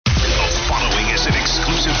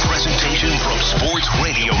station from Sports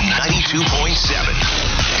Radio 92.7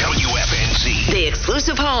 WFNZ. The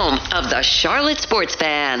exclusive home of the Charlotte Sports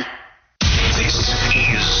Fan. This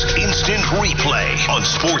is Instant Replay on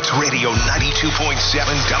Sports Radio 92.7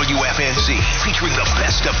 WFNZ, featuring the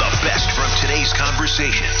best of the best from today's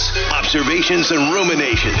conversations, observations, and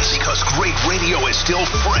ruminations, because great radio is still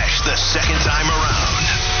fresh the second time around.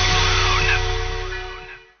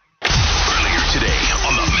 Earlier today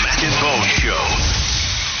on the Mac and Bone Show.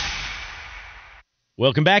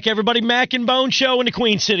 Welcome back, everybody. Mac and Bone Show in the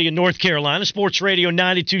Queen City of North Carolina. Sports Radio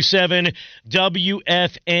 92.7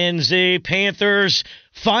 WFNZ. Panthers,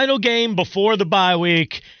 final game before the bye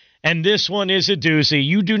week, and this one is a doozy.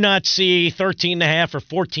 You do not see 13.5 or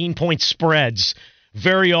 14-point spreads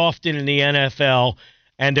very often in the NFL,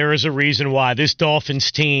 and there is a reason why. This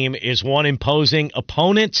Dolphins team is one imposing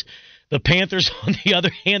opponent. The Panthers, on the other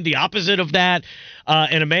hand, the opposite of that.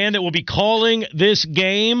 And a man that will be calling this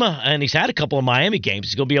game, and he's had a couple of Miami games.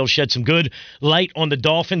 He's going to be able to shed some good light on the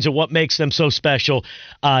Dolphins and what makes them so special.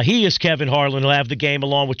 He is Kevin Harlan. He'll have the game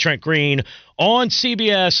along with Trent Green on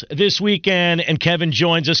CBS this weekend, and Kevin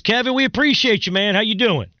joins us. Kevin, we appreciate you, man. How you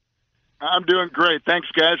doing? I'm doing great. Thanks,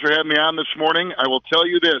 guys, for having me on this morning. I will tell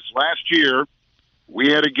you this. Last year,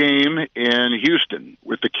 we had a game in Houston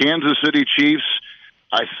with the Kansas City Chiefs.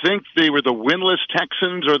 I think they were the winless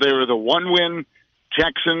Texans or they were the one-win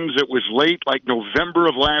Texans. It was late, like November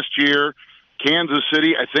of last year. Kansas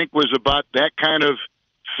City, I think, was about that kind of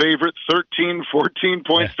favorite, 13,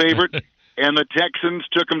 14-point favorite, and the Texans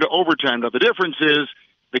took them to overtime. Now, the difference is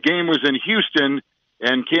the game was in Houston,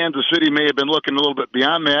 and Kansas City may have been looking a little bit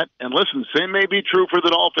beyond that. And listen, same may be true for the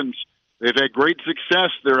Dolphins. They've had great success.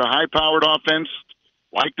 They're a high-powered offense,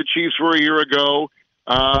 like the Chiefs were a year ago.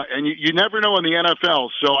 And you never know in the NFL.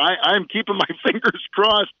 So I'm keeping my fingers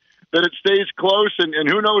crossed that it stays close, and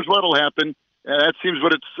who knows what will happen. That seems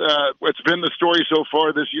what it's been the story so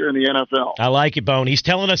far this year in the NFL. I like it, Bone. He's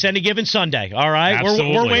telling us any given Sunday. All right,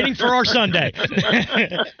 we're waiting for our Sunday.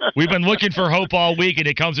 We've been looking for hope all week, and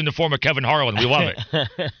it comes in the form of Kevin Harlan. We love it.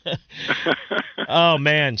 Oh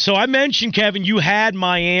man! So I mentioned, Kevin, you had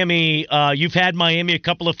Miami. You've had Miami a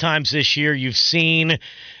couple of times this year. You've seen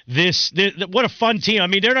this. What a fun team! I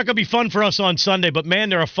mean, they're not going to be fun for us on Sunday, but man,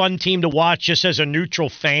 they're a fun team to watch just as a neutral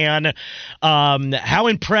fan. How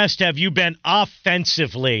impressed have you been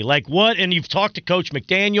offensively? Like what? And you've talked to Coach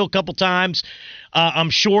McDaniel a couple times. I'm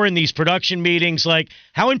sure in these production meetings. Like,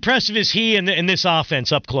 how impressive is he in this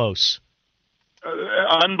offense up close?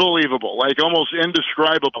 Unbelievable, like almost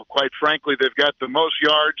indescribable. Quite frankly, they've got the most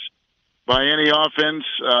yards by any offense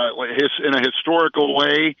in a historical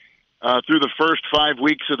way through the first 5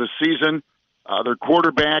 weeks of the season. Their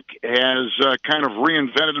quarterback has kind of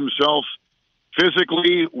reinvented himself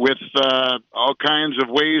physically with all kinds of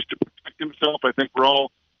ways to protect himself. I think we're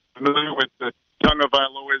all familiar with the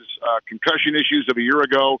Tagovailoa's concussion issues of a year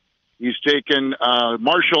ago. He's taken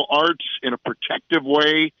martial arts in a protective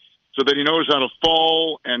way so that he knows how to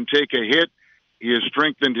fall and take a hit. He has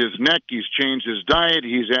strengthened his neck. He's changed his diet.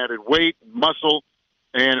 He's added weight, muscle,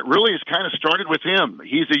 and it really has kind of started with him.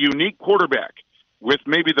 He's a unique quarterback with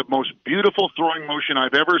maybe the most beautiful throwing motion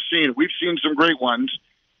I've ever seen. We've seen some great ones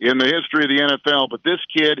in the history of the NFL, but this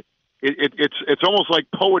kid, it's almost like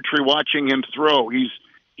poetry watching him throw. He's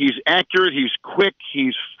accurate. He's quick.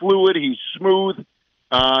 He's fluid. He's smooth.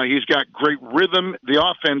 He's got great rhythm. The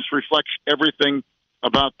offense reflects everything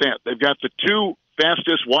about that. They've got the two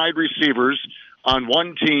fastest wide receivers on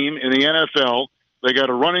one team in the NFL. They got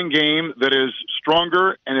a running game that is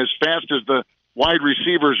stronger and as fast as the wide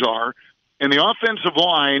receivers are. And the offensive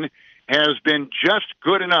line has been just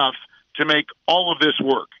good enough to make all of this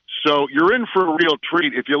work. So you're in for a real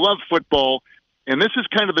treat. If you love football, and this is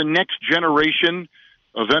kind of the next generation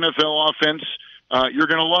of NFL offense, you're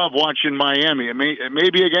going to love watching Miami. It may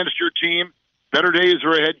be against your team. Better days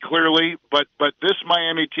are ahead, clearly, but this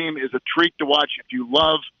Miami team is a treat to watch if you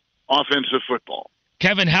love offensive football.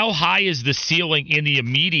 Kevin, how high is the ceiling in the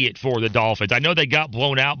immediate for the Dolphins? I know they got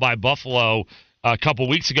blown out by Buffalo a couple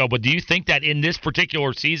weeks ago, but do you think that in this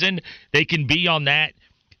particular season they can be on that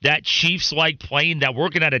Chiefs-like plane, that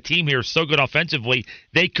working at a team here so good offensively,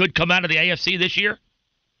 they could come out of the AFC this year?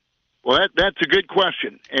 Well, that's a good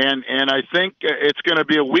question, and I think it's going to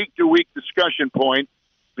be a week-to-week discussion point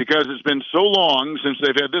because it's been so long since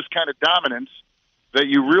they've had this kind of dominance that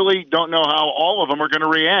you really don't know how all of them are going to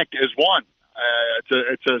react as one.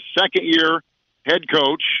 It's a second-year head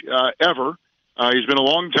coach ever. He's been a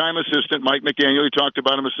long-time assistant, Mike McDaniel. We talked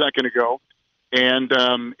about him a second ago. And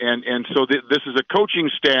so this is a coaching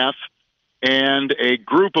staff and a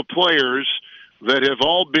group of players that have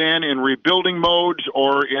all been in rebuilding modes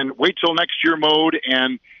or in wait till next year mode,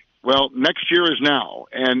 and Well, next year is now,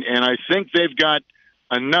 and I think they've got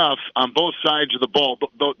enough on both sides of the ball.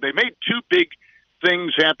 They made two big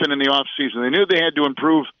things happen in the offseason. They knew they had to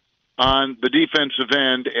improve on the defensive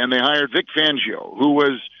end, and they hired Vic Fangio, who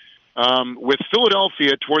was with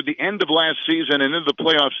Philadelphia toward the end of last season and into the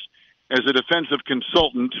playoffs as a defensive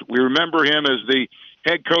consultant. We remember him as the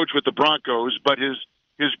head coach with the Broncos, but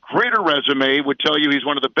his greater resume would tell you he's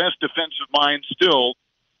one of the best defensive minds still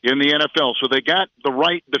in the NFL. So they got the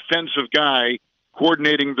right defensive guy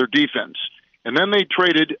coordinating their defense. And then they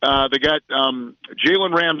traded, they got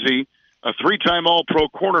Jalen Ramsey, a three-time All-Pro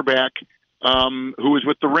cornerback who was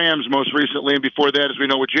with the Rams most recently, and before that, as we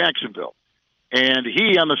know, with Jacksonville. And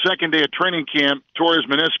he, on the second day of training camp, tore his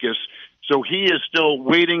meniscus, so he is still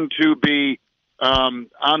waiting to be on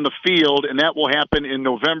the field, and that will happen in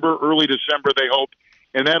November, early December, they hope,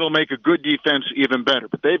 and that'll make a good defense even better.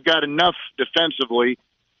 But they've got enough defensively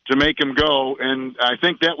to make him go, and I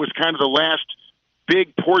think that was kind of the last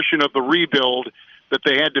big portion of the rebuild that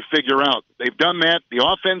they had to figure out. They've done that. The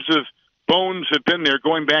offensive bones have been there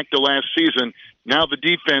going back to last season. Now the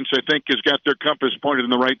defense, I think, has got their compass pointed in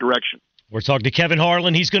the right direction. We're talking to Kevin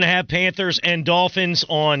Harlan. He's going to have Panthers and Dolphins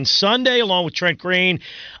on Sunday, along with Trent Green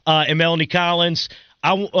and Melanie Collins.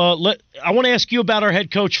 I want to ask you about our head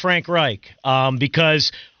coach, Frank Reich,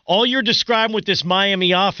 because all you're describing with this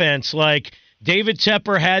Miami offense, like David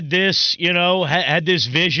Tepper had this, had this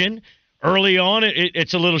vision. Early on,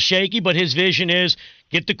 it's a little shaky, but his vision is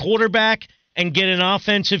get the quarterback and get an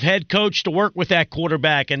offensive head coach to work with that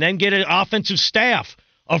quarterback, and then get an offensive staff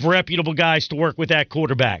of reputable guys to work with that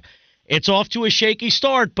quarterback. It's off to a shaky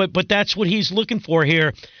start, but that's what he's looking for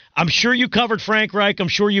here. I'm sure you covered Frank Reich. I'm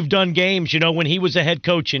sure you've done games, when he was a head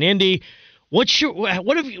coach in Indy. What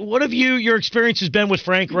have your experience has been with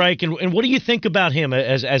Frank Reich, and what do you think about him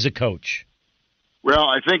as a coach? Well,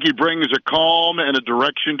 I think he brings a calm and a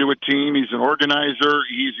direction to a team. He's an organizer.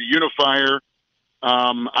 He's a unifier.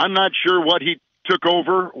 I'm not sure what he took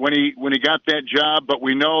over when he got that job, but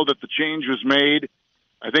we know that the change was made.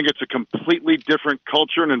 I think it's a completely different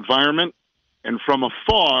culture and environment. And from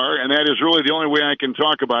afar, and that is really the only way I can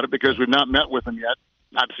talk about it because we've not met with him yet,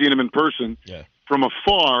 not seen him in person. Yeah. From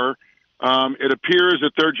afar, it appears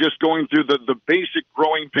that they're just going through the basic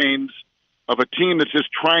growing pains of a team that's just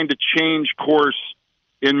trying to change course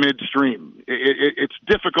in midstream. It's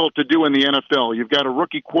difficult to do in the NFL. You've got a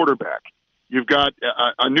rookie quarterback. You've got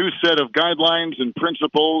a new set of guidelines and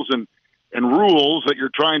principles and rules that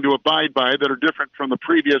you're trying to abide by that are different from the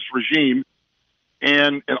previous regime.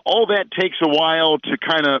 And all that takes a while to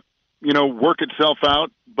kind of, work itself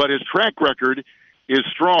out. But his track record is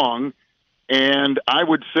strong. And I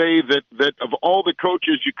would say that of all the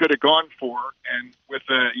coaches you could have gone for, and with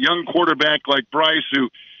a young quarterback like Bryce,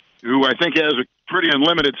 who I think has a pretty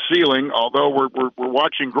unlimited ceiling, although we're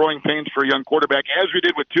watching growing pains for a young quarterback, as we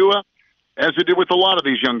did with Tua, as we did with a lot of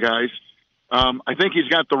these young guys. I think he's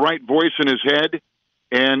got the right voice in his head,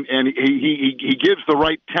 and he gives the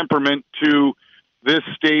right temperament to this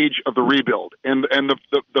stage of the rebuild. And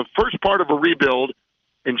the first part of a rebuild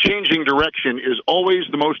and changing direction is always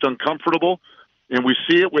the most uncomfortable, and we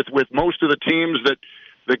see it with most of the teams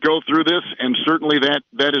that go through this, and certainly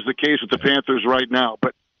that is the case with the Panthers right now.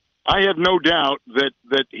 But I have no doubt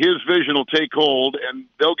that his vision will take hold, and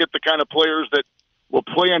they'll get the kind of players that will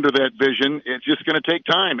play under that vision. It's just going to take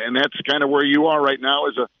time, and that's kind of where you are right now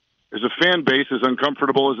as a fan base, as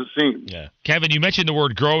uncomfortable as it seems. Yeah. Kevin, you mentioned the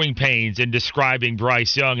word growing pains in describing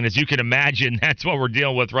Bryce Young, and as you can imagine, that's what we're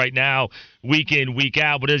dealing with right now, week in, week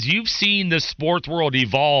out. But as you've seen the sports world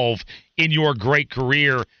evolve in your great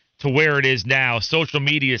career to where it is now, social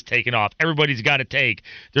media is taking off. Everybody's got a take.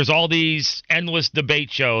 There's all these endless debate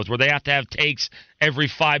shows where they have to have takes every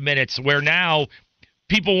 5 minutes, where now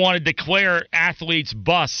people want to declare athletes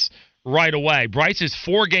busts right away. Bryce is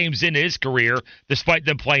 4 games into his career, despite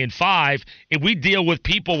them playing 5, and we deal with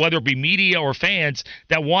people, whether it be media or fans,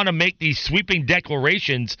 that want to make these sweeping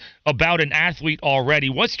declarations about an athlete already.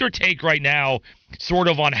 What's your take right now sort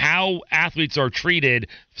of on how athletes are treated,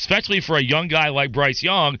 especially for a young guy like Bryce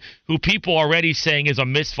Young, who people are already saying is a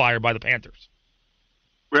misfire by the Panthers?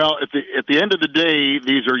 Well, at the end of the day,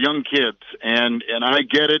 these are young kids, and I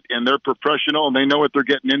get it, and they're professional, and they know what they're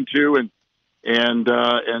getting into, and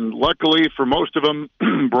luckily for most of them,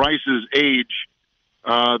 Bryce's age,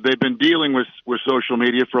 they've been dealing with social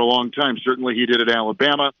media for a long time. Certainly he did at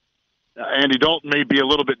Alabama. Andy Dalton may be a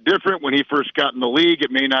little bit different. When he first got in the league,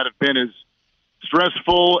 it may not have been as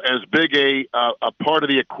stressful, as big a part of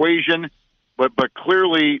the equation, but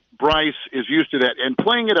clearly Bryce is used to that. And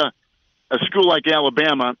playing at a school like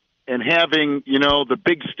Alabama and having, the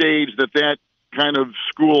big stage that kind of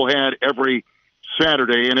school had every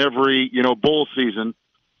Saturday in every, bowl season.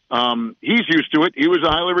 He's used to it. He was a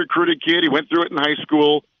highly recruited kid. He went through it in high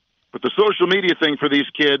school. But the social media thing for these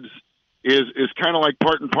kids is kind of like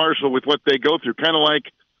part and parcel with what they go through. Kind of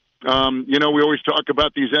like, we always talk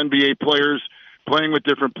about these NBA players playing with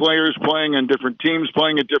different players, playing on different teams,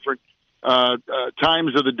 playing at different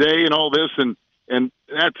times of the day and all this. And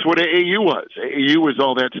that's what AAU was. AAU was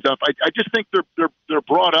all that stuff. I just think they're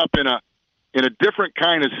brought up in a different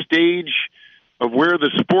kind of stage of where the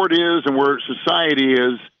sport is and where society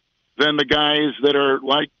is than the guys that are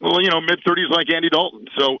like, mid-30s like Andy Dalton.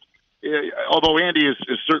 So although Andy is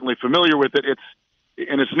certainly familiar with it,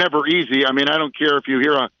 it's never easy. I mean, I don't care if you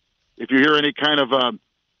hear any kind of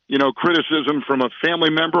criticism from a family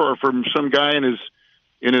member or from some guy in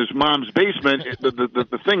his mom's basement.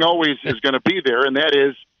 The thing always is going to be there, and that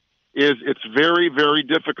is it's very, very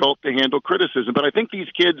difficult to handle criticism. But I think these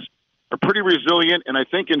kids are pretty resilient, and I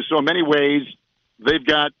think in so many ways they've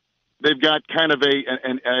got kind of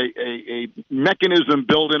a mechanism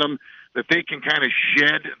built in them that they can kind of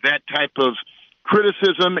shed that type of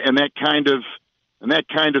criticism and that kind of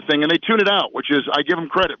thing, and they tune it out, which is, I give them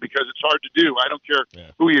credit because it's hard to do. I don't care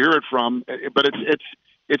who you hear it from, but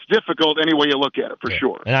it's difficult any way you look at it, for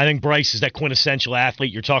sure. And I think Bryce is that quintessential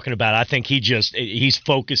athlete you're talking about. I think he's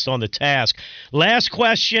focused on the task. Last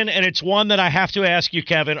question, and it's one that I have to ask you,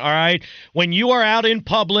 Kevin, all right? When you are out in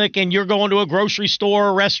public and you're going to a grocery store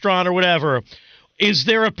or restaurant or whatever, is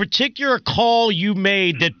there a particular call you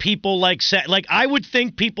made that people say? Like, I would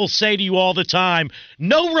think people say to you all the time,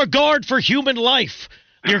 no regard for human life.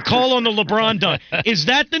 Your call on the LeBron dunk. Is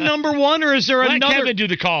that the number one, or is there another? Let Kevin do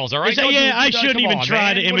the call, all right? I shouldn't even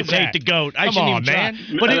try to imitate the GOAT. I shouldn't even try.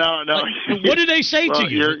 But no. What do they say to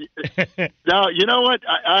you? No, you know what?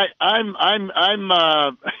 I'm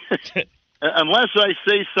unless I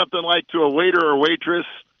say something like to a waiter or waitress,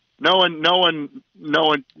 no one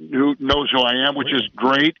who knows who I am, which is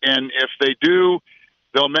great. And if they do,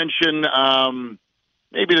 they'll mention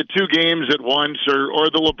maybe the two games at once or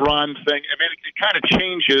the LeBron thing. I mean, it kind of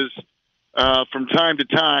changes from time to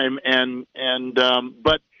time,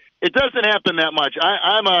 but it doesn't happen that much.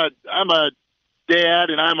 I'm a dad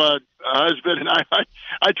and I'm a husband, and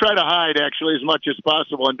I try to hide actually as much as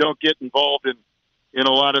possible and don't get involved in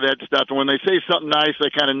a lot of that stuff. And when they say something nice, I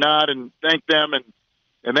kind of nod and thank them,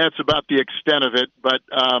 and that's about the extent of it. But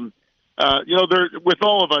there, with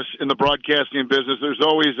all of us in the broadcasting business, there's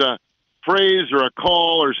always a phrase or a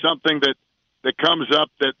call or something that comes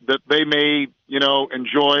up that they may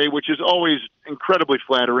enjoy, which is always incredibly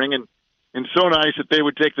flattering and so nice that they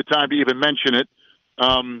would take the time to even mention it.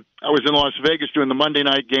 I was in Las Vegas doing the Monday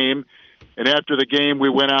night game, and after the game we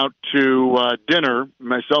went out to dinner,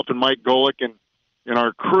 myself and Mike Golick and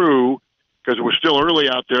our crew, because it was still early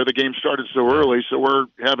out there. The game started so early, so we're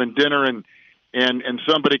having dinner, and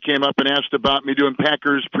somebody came up and asked about me doing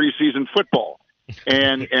Packers preseason football.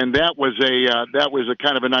 And that was a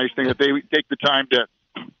kind of a nice thing that they take the time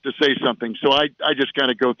to say something. So I just kind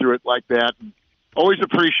of go through it like that. Always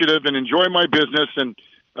appreciative and enjoy my business,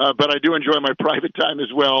 but I do enjoy my private time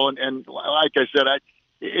as well. And like I said,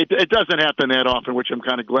 it doesn't happen that often, which I'm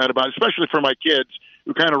kind of glad about, especially for my kids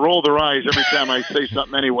who kind of roll their eyes every time I say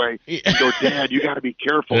something anyway and go, Dad, you got to be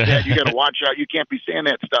careful. Dad, you got to watch out. You can't be saying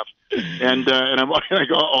that stuff. And I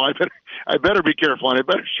go, I better be careful, and I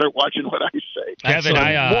better start watching what I say. Kevin, so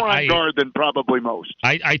more on guard than probably most.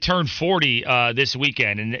 I turned 40 this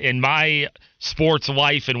weekend, and in my sports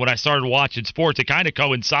life and when I started watching sports, it kind of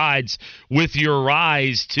coincides with your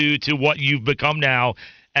rise to what you've become now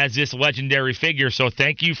as this legendary figure. So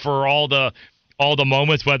thank you for all the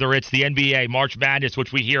moments, whether it's the NBA, March Madness,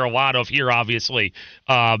 which we hear a lot of here, obviously,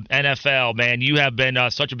 NFL, man, you have been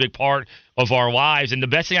such a big part of our lives. And the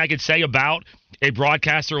best thing I could say about a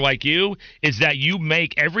broadcaster like you is that you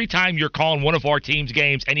make, every time you're calling one of our team's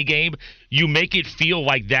games, any game, you make it feel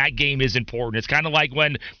like that game is important. It's kind of like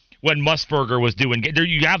when Musburger was doing,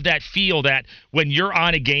 you have that feel that when you're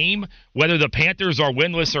on a game, whether the Panthers are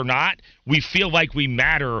winless or not, we feel like we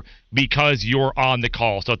matter because you're on the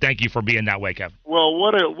call. So thank you for being that way, Kevin. Well,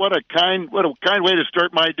 what a kind way to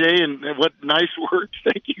start my day, and what nice words.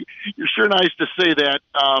 Thank you. You're sure nice to say that.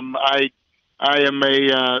 I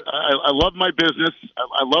love my business.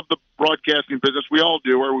 I love the broadcasting business. We all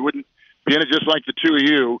do, or we wouldn't be in it just like the two of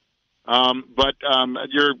you. But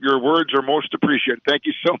your words are most appreciated. Thank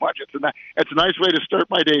you so much. It's a nice way to start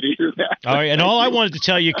my day to hear that. All right, and all I wanted to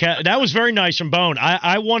tell you, that was very nice from Bone.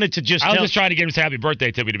 I wanted to just. I was just trying to give him a happy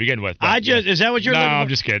birthday to me to begin with. Is that what you're? No, looking for? I'm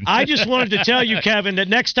just kidding. I just wanted to tell you, Kevin, that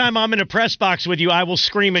next time I'm in a press box with you, I will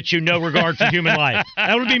scream at you, "No regard for human life."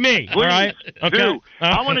 That would be me. Please, all right. Okay. Do.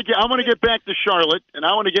 I want to get back to Charlotte, and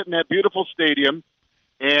I want to get in that beautiful stadium.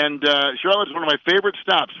 And Charlotte's one of my favorite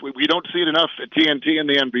stops. We don't see it enough at TNT in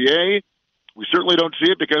the NBA. We certainly don't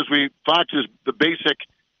see it because Fox is the basic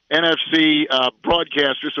NFC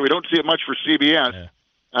broadcaster, so we don't see it much for CBS.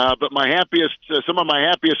 Yeah. But some of my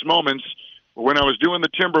happiest moments were when I was doing the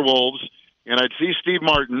Timberwolves, and I'd see Steve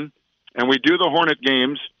Martin, and we'd do the Hornet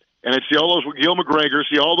games, and I'd see all those Gil McGregor,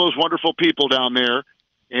 see all those wonderful people down there,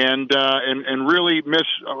 and really miss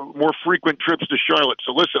more frequent trips to Charlotte.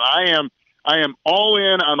 So listen, I am all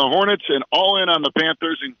in on the Hornets and all in on the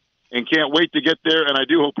Panthers, and can't wait to get there. And I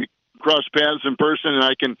do hope we cross paths in person. And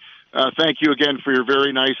I can thank you again for your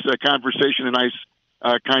very nice conversation and nice,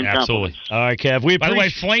 kind Absolutely. compliments. All right, Kev. By the way,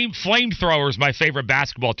 flamethrower is my favorite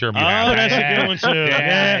basketball term. That's a good one too.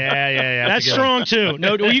 Yeah. That's strong too.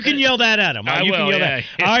 No, you can yell that at him. I you will. Can yell that.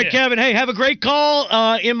 All right, Kevin. Hey, have a great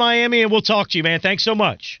call in Miami, and we'll talk to you, man. Thanks so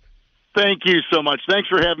much. Thank you so much. Thanks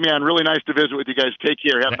for having me on. Really nice to visit with you guys. Take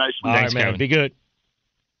care. Have a nice week. Thanks, man. Kevin. Be good.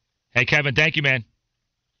 Hey, Kevin. Thank you, man.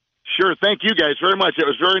 Sure. Thank you guys very much. It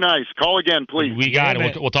was very nice. Call again, please. We got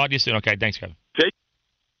it. We'll talk to you soon. Okay. Thanks, Kevin.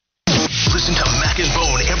 Listen to Mac and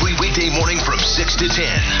Bone every weekday morning from 6 to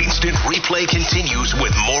 10. Instant Replay continues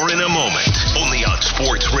with more in a moment. Only on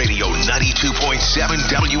Sports Radio 92.7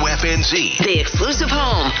 WFNZ. The exclusive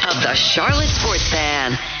home of the Charlotte Sports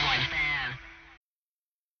Fan.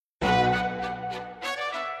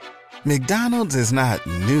 McDonald's is not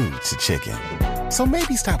new to chicken. So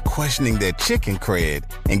maybe stop questioning their chicken cred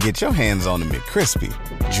and get your hands on the McCrispy.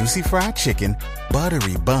 Juicy fried chicken,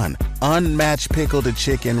 buttery bun, unmatched pickle to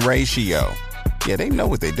chicken ratio. Yeah, they know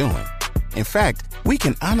what they're doing. In fact, we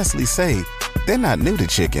can honestly say they're not new to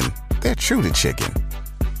chicken. They're true to chicken.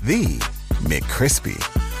 The McCrispy.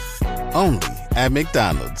 Only at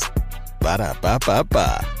McDonald's.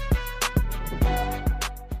 Ba-da-ba-ba-ba.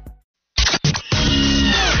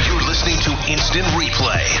 To Instant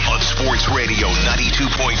Replay on Sports Radio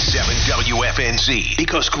 92.7 WFNZ.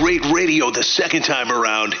 Because great radio the second time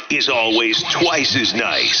around is always twice as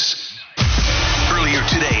nice. Earlier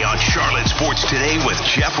today on Charlotte Sports Today with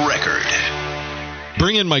Jeff Record.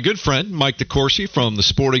 Bring in my good friend, Mike DeCourcy from the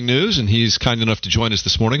Sporting News, and he's kind enough to join us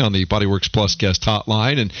this morning on the Bodyworks Plus guest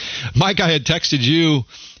hotline. And Mike, I had texted you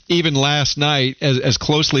even last night, as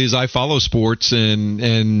closely as I follow sports and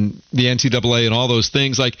the NCAA and all those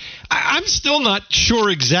things, like I'm still not sure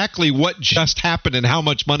exactly what just happened and how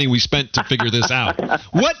much money we spent to figure this out.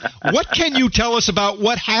 What can you tell us about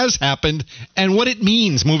what has happened and what it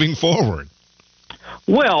means moving forward?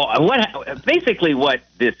 Well, basically what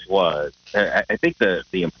this was, I think the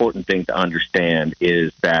important thing to understand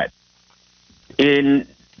is that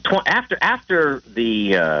after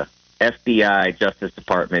the FBI Justice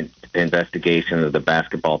Department investigation of the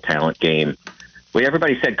basketball talent game, where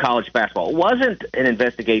everybody said college basketball. It wasn't an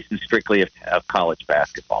investigation strictly of college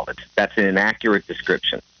basketball. That's an inaccurate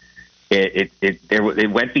description.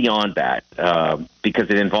 It went beyond that because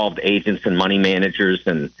it involved agents and money managers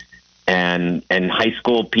and high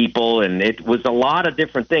school people, and it was a lot of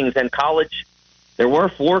different things. And there were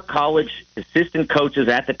 4 college assistant coaches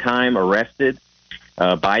at the time arrested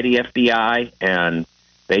by the FBI, and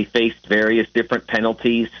they faced various different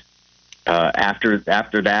penalties. After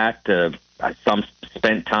that, some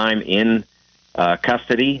spent time in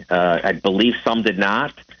custody. I believe some did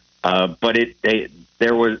not, but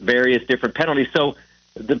there were various different penalties. So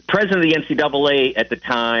the president of the NCAA at the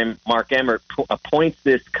time, Mark Emmert, appoints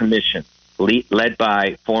this commission led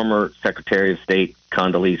by former Secretary of State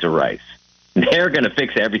Condoleezza Rice. They're going to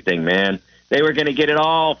fix everything, man. They were going to get it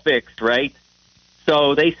all fixed, right?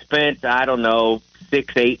 So they spent,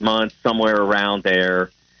 6-8 months, somewhere around there.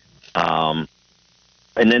 And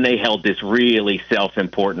then they held this really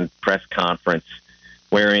self-important press conference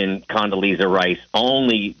wherein Condoleezza Rice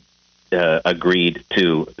only agreed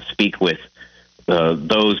to speak with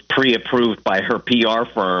those pre-approved by her PR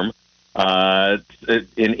firm, an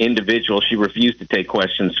individual. She refused to take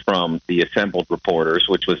questions from the assembled reporters,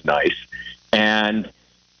 which was nice. And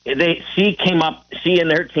she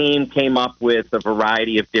and her team came up with a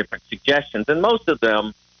variety of different suggestions, and most of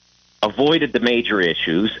them avoided the major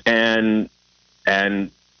issues, and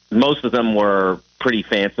most of them were pretty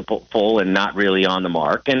fanciful and not really on the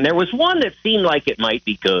mark. And there was one that seemed like it might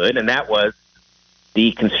be good, and that was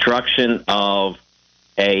the construction of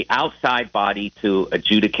a outside body to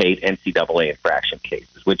adjudicate NCAA infraction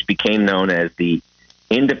cases, which became known as the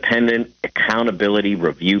Independent Accountability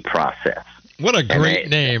Review Process. What a great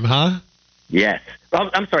name, huh? Yes. Well,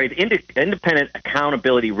 I'm sorry, the Independent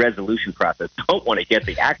Accountability Resolution Process. Don't want to get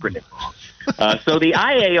the acronym wrong. So the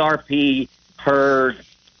IARP heard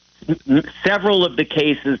several of the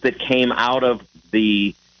cases that came out of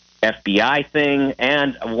the FBI thing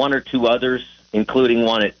and one or two others, including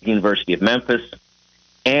one at the University of Memphis.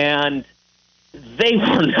 And they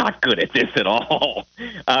were not good at this at all.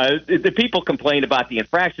 The people complained about the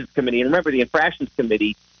Infractions Committee. And remember, the Infractions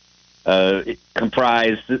Committee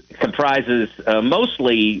comprises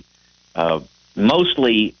mostly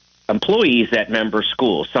employees at member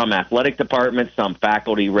schools, some athletic departments, some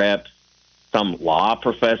faculty reps, some law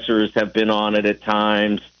professors have been on it at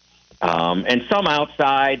times, and some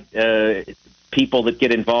outside people that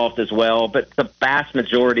get involved as well. But the vast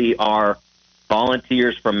majority are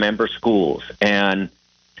volunteers from member schools, and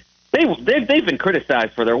they've been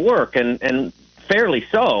criticized for their work, and fairly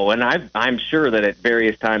so. And I'm sure that at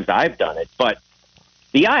various times I've done it, but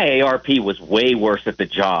the IARP was way worse at the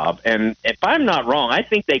job. And if I'm not wrong, I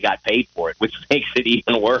think they got paid for it, which makes it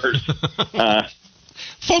even worse.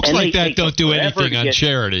 Folks like that don't do anything on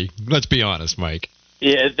charity. Let's be honest, Mike.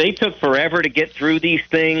 Yeah, they took forever to get through these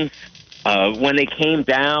things. When they came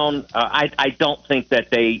down, I don't think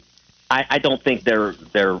that I don't think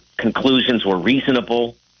their conclusions were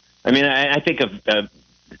reasonable. I mean, I think of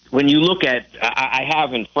when you look at, I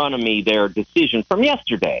have in front of me their decision from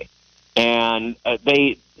yesterday, and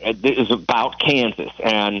it was about Kansas,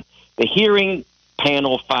 and the hearing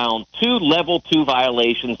panel found 2 level 2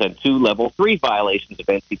 violations and 2 level 3 violations of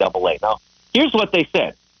NCAA. Now, here's what they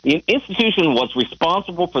said. The institution was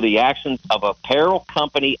responsible for the actions of apparel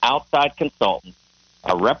company outside consultant,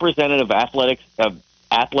 a representative of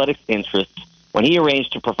athletics interests, when he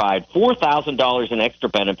arranged to provide $4,000 in extra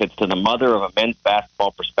benefits to the mother of a men's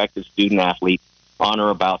basketball prospective student-athlete on or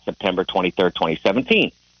about September 23rd,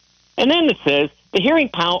 2017. And then it says, the hearing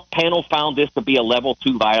panel found this to be a level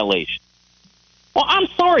 2 violation. Well, I'm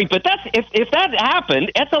sorry, but that's if that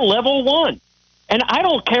happened, that's a level 1. And I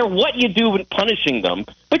don't care what you do in punishing them,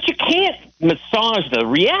 but you can't massage the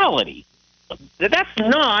reality. That's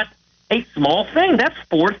not a small thing. That's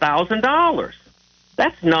 $4,000.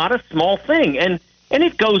 That's not a small thing. And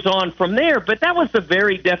it goes on from there, but that was the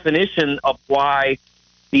very definition of why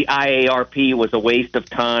the IARP was a waste of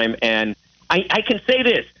time. And I can say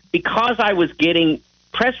this, because I was getting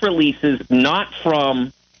press releases not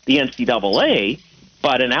from the NCAA,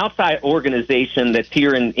 but an outside organization that's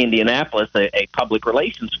here in Indianapolis, a public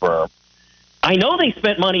relations firm. I know they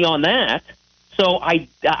spent money on that, so I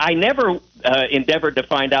never endeavored to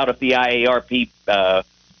find out if the IARP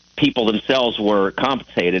people themselves were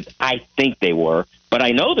compensated. I think they were, but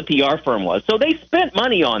I know the PR firm was. So they spent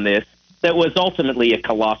money on this that was ultimately a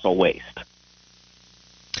colossal waste.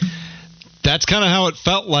 That's kind of how it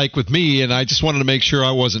felt like with me, and I just wanted to make sure I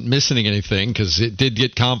wasn't missing anything because it did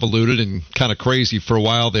get convoluted and kind of crazy for a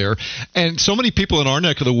while there. And so many people in our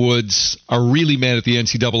neck of the woods are really mad at the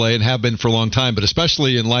NCAA and have been for a long time, but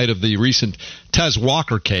especially in light of the recent Tez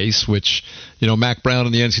Walker case, which, Mac Brown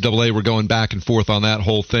and the NCAA were going back and forth on that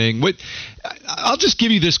whole thing. I'll just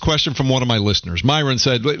give you this question from one of my listeners. Myron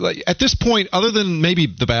said, at this point, other than maybe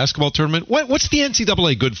the basketball tournament, what's the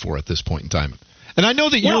NCAA good for at this point in time? And I know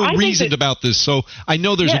that you're reasoned about this, so I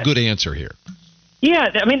know there's a good answer here.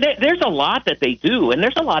 Yeah, I mean, there's a lot that they do, and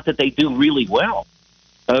there's a lot that they do really well.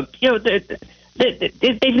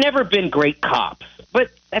 They've never been great cops,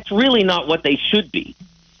 but that's really not what they should be.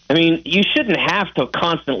 I mean, you shouldn't have to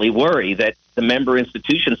constantly worry that the member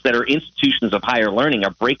institutions that are institutions of higher learning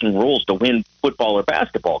are breaking rules to win football or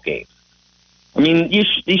basketball games. I mean,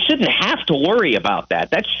 you shouldn't have to worry about that.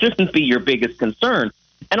 That shouldn't be your biggest concern.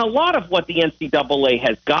 And a lot of what the NCAA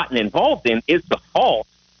has gotten involved in is the fault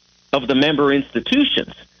of the member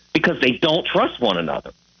institutions because they don't trust one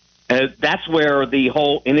another. That's where the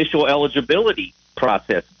whole initial eligibility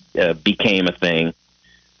process became a thing.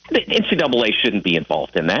 The NCAA shouldn't be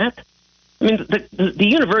involved in that. I mean, the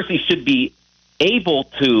university should be able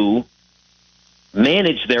to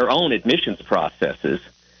manage their own admissions processes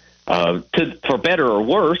for better or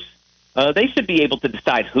worse. They should be able to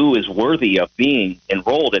decide who is worthy of being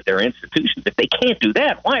enrolled at their institutions. If they can't do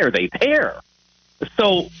that, why are they there?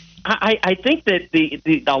 So I think that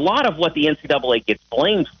a lot of what the NCAA gets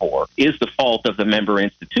blamed for is the fault of the member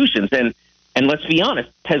institutions. And let's be honest,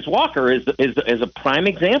 Tez Walker is a prime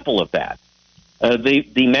example of that.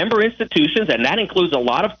 The member institutions, and that includes a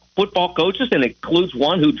lot of football coaches and includes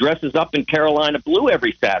one who dresses up in Carolina blue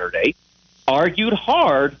every Saturday, argued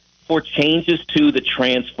hard for changes to the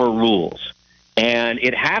transfer rules. And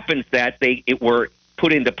it happens that it were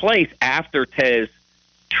put into place after Tez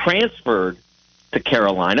transferred to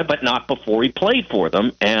Carolina, but not before he played for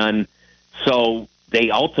them. And so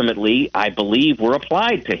they ultimately, I believe, were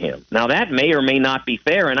applied to him. Now, that may or may not be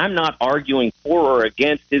fair, and I'm not arguing for or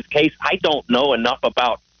against his case. I don't know enough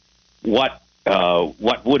about what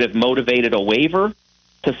would have motivated a waiver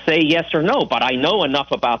to say yes or no, but I know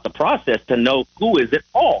enough about the process to know who is at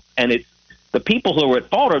fault. And it's the people who are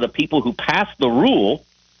at fault are the people who passed the rule,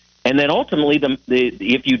 and then ultimately,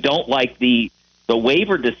 if you don't like the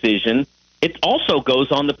waiver decision, it also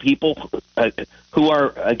goes on the people who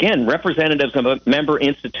are, again, representatives of member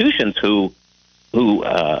institutions who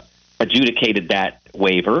adjudicated that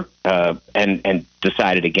waiver and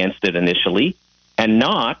decided against it initially, and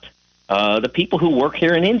not the people who work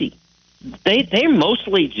here in Indy. They're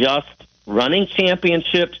mostly just running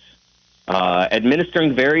championships,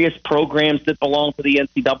 administering various programs that belong to the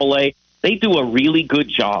NCAA. They do a really good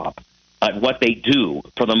job at what they do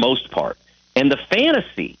for the most part. And the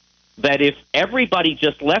fantasy that if everybody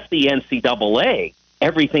just left the NCAA,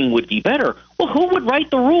 everything would be better. Well, who would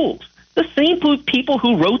write the rules? The same people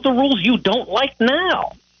who wrote the rules you don't like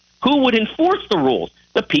now. Who would enforce the rules?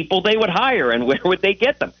 The people they would hire, and where would they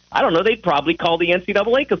get them? I don't know. They'd probably call the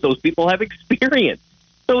NCAA because those people have experience.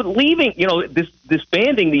 So leaving,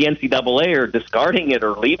 disbanding the NCAA or discarding it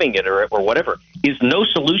or leaving it or whatever is no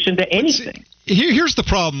solution to anything. Here's the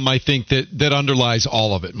problem, I think, that underlies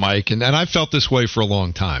all of it, Mike, and I've felt this way for a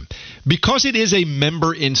long time. Because it is a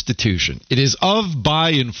member institution, it is of,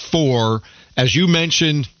 by, and for, as you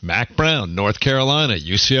mentioned, Mac Brown, North Carolina,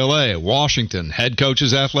 UCLA, Washington, head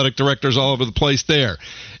coaches, athletic directors all over the place there.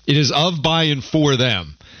 It is of, by, and for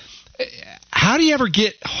them. How do you ever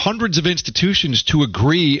get hundreds of institutions to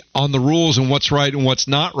agree on the rules and what's right and what's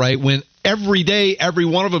not right when every day every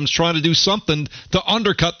one of them is trying to do something to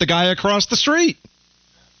undercut the guy across the street?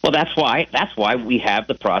 Well, that's why we have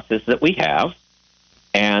the process that we have,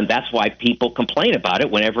 and that's why people complain about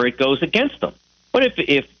it whenever it goes against them. But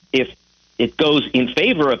if it goes in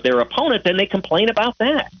favor of their opponent, then they complain about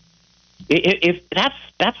that. If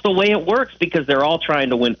that's the way it works, because they're all trying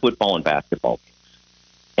to win football and basketball games.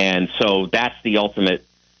 And so that's the ultimate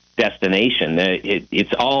destination.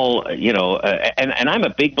 It's all, and I'm a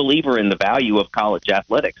big believer in the value of college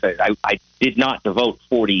athletics. I did not devote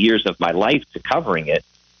 40 years of my life to covering it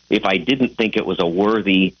if I didn't think it was a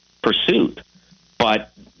worthy pursuit.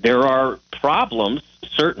 But there are problems,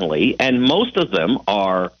 certainly, and most of them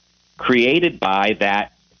are created by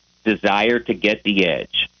that desire to get the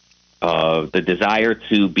edge, the desire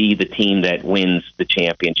to be the team that wins the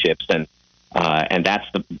championships, and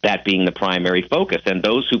that being the primary focus. And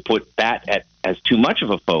those who put that as too much of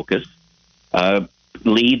a focus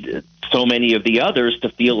lead so many of the others to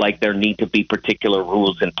feel like there need to be particular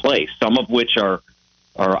rules in place, some of which are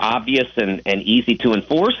obvious and easy to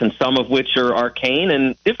enforce, and some of which are arcane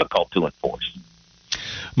and difficult to enforce.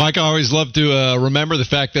 Mike, I always love to remember the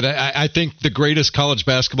fact that I think the greatest college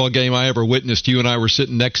basketball game I ever witnessed, you and I were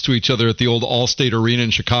sitting next to each other at the old Allstate Arena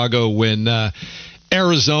in Chicago when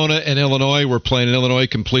Arizona and Illinois were playing, and Illinois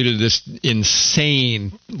completed this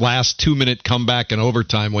insane last 2-minute comeback in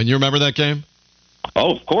overtime. When you remember that game?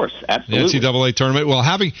 Oh, of course, absolutely. The NCAA tournament. Well,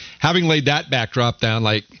 having laid that backdrop down,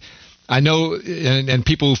 like I know, and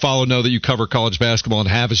people who follow know that you cover college basketball and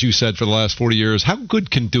have, as you said, for the last 40 years. How good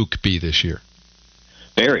can Duke be this year?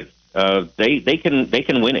 Very. They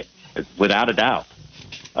can win it without a doubt.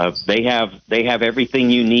 They have everything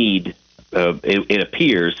you need. It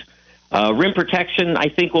appears. Rim protection, I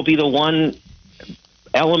think, will be the one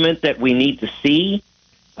element that we need to see.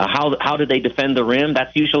 How do they defend the rim?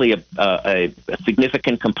 That's usually a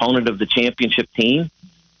significant component of the championship team.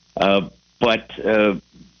 But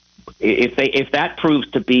if that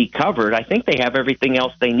proves to be covered, I think they have everything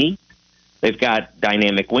else they need. They've got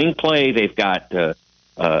dynamic wing play. They've got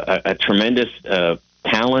a tremendous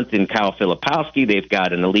talent in Kyle Filipowski. They've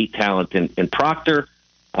got an elite talent in Proctor.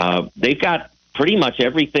 They've got pretty much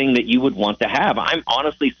everything that you would want to have. I'm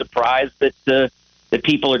honestly surprised that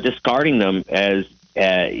people are discarding them as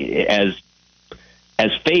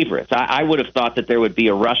favorites. I would have thought that there would be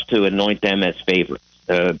a rush to anoint them as favorites.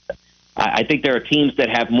 I think there are teams that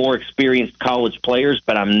have more experienced college players,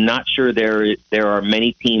 but I'm not sure there are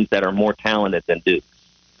many teams that are more talented than Duke.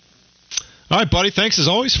 All right, buddy. Thanks as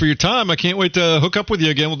always for your time. I can't wait to hook up with you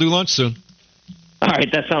again. We'll do lunch soon. All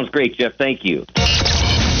right, that sounds great, Jeff. Thank you.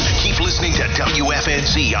 Keep listening to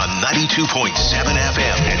WFNZ on 92.7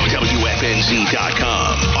 FM and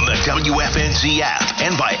WFNZ.com, on the WFNZ app,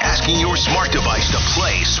 and by asking your smart device to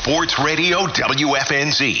play Sports Radio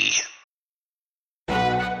WFNZ.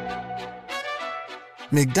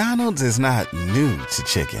 McDonald's is not new to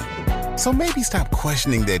chicken. So maybe stop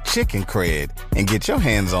questioning their chicken cred and get your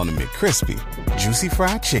hands on the McCrispy. Juicy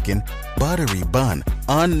fried chicken, buttery bun,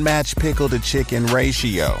 unmatched pickle to chicken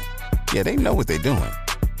ratio. Yeah, they know what they're doing.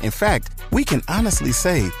 In fact, we can honestly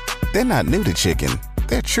say they're not new to chicken.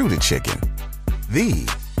 They're true to chicken. The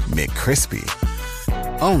McCrispy.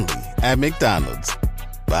 Only at McDonald's.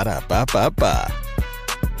 Ba-da-ba-ba-ba.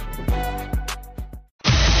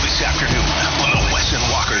 This afternoon on the Wes and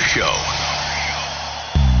Walker Show.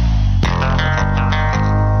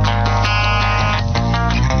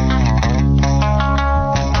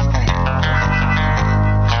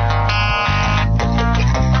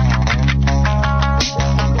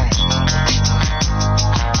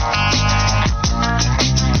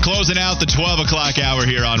 Closing out the 12 o'clock hour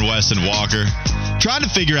here on Wes and Walker. Trying to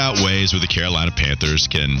figure out ways where the Carolina Panthers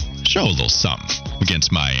can show a little something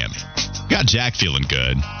against Miami. Got Jack feeling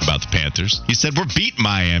good about the Panthers. He said, we're beating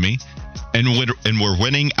Miami, and we're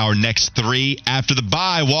winning our next 3 after the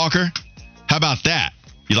bye, Walker. How about that?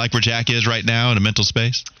 You like where Jack is right now in a mental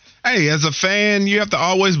space? Hey, as a fan, you have to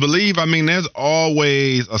always believe. I mean, there's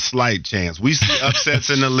always a slight chance. We see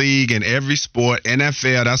upsets in the league in every sport,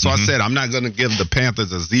 NFL. That's why I said I'm not going to give the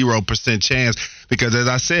Panthers a 0% chance because, as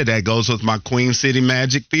I said, that goes with my Queen City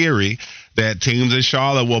Magic theory that teams in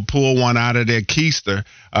Charlotte will pull one out of their keister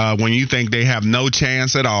when you think they have no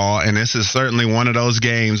chance at all. And this is certainly one of those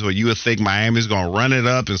games where you would think Miami's going to run it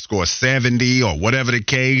up and score 70 or whatever the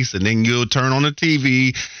case, and then you'll turn on the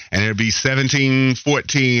TV and it'll be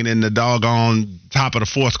 17-14 in the doggone top of the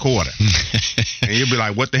fourth quarter. And you'll be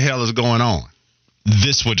like, what the hell is going on?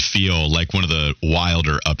 This would feel like one of the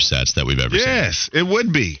wilder upsets that we've ever seen. Yes, it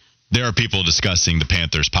would be. There are people discussing the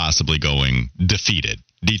Panthers possibly going defeated,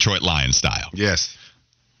 Detroit Lions style. Yes.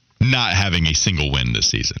 Not having a single win this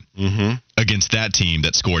season against that team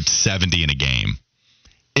that scored 70 in a game.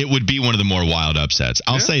 It would be one of the more wild upsets.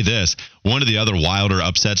 I'll say this. One of the other wilder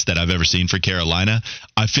upsets that I've ever seen for Carolina,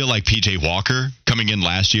 I feel like P.J. Walker coming in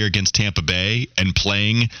last year against Tampa Bay and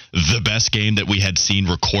playing the best game that we had seen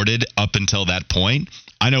recorded up until that point.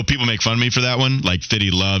 I know people make fun of me for that one, like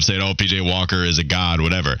Fitty Love saying, oh, P.J. Walker is a god,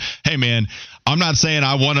 whatever. Hey, man, I'm not saying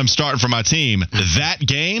I want him starting for my team. That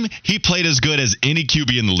game, he played as good as any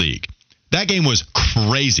QB in the league. That game was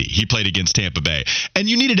crazy. He played against Tampa Bay. And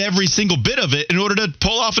you needed every single bit of it in order to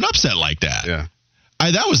pull off an upset like that. Yeah.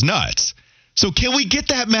 That was nuts. So can we get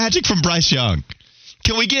that magic from Bryce Young?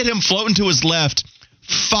 Can we get him floating to his left,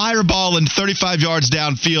 fireballing 35 yards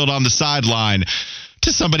downfield on the sideline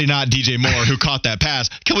to somebody not DJ Moore who caught that pass?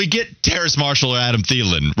 Can we get Terrace Marshall or Adam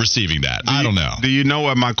Thielen receiving that? I don't know. Do you know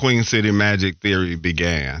where my Queen City Magic theory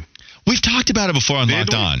began? We've talked about it before on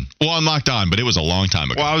Locked On. Well, on Locked On, but it was a long time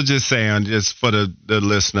ago. Well, I was just saying, just for the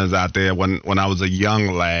listeners out there, when I was a young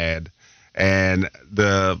lad and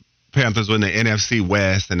the Panthers were in the NFC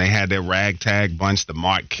West and they had their ragtag bunch, the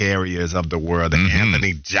Mark Carriers of the world, the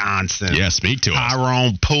Anthony Johnson. Yeah, speak to us.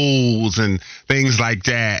 Tyrone Pools and things like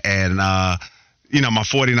that. And, my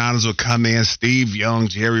 49ers would come in, Steve Young,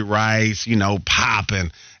 Jerry Rice,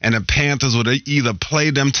 popping. And the Panthers would either play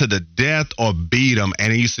them to the death or beat them.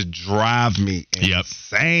 And it used to drive me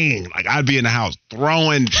insane. Like, I'd be in the house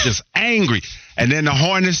throwing, just angry. And then the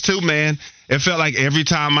Hornets, too, man. It felt like every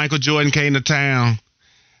time Michael Jordan came to town,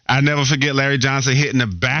 I never forget Larry Johnson hitting the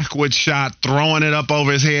backward shot, throwing it up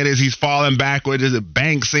over his head as he's falling backward as it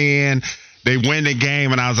banks in. They win the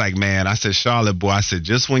game, and I was like, man, I said, Charlotte, boy, I said,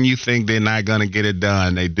 just when you think they're not going to get it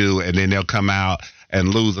done, they do, and then they'll come out and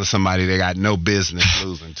lose to somebody they got no business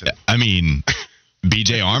losing to. I mean,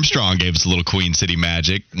 B.J. Armstrong gave us a little Queen City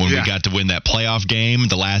magic when we got to win that playoff game,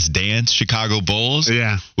 the last dance, Chicago Bulls.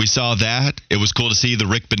 Yeah. We saw that. It was cool to see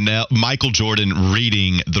the Michael Jordan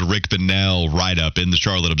reading the Rick Bonnell write-up in the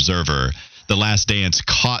Charlotte Observer. The Last Dance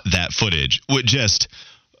caught that footage.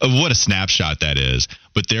 What a snapshot that is.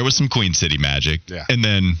 But there was some Queen City magic. Yeah. And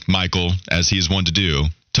then Michael, as he is one to do,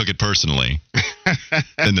 took it personally.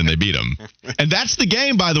 And then they beat him. And that's the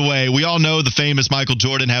game, by the way. We all know the famous Michael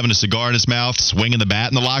Jordan having a cigar in his mouth, swinging the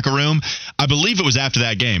bat in the locker room. I believe it was after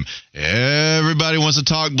that game. Everybody wants to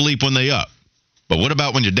talk bleep when they up. But what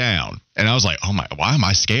about when you're down? And I was like, why am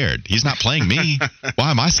I scared? He's not playing me.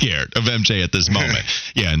 Why am I scared of MJ at this moment?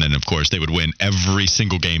 Yeah, and then, of course, they would win every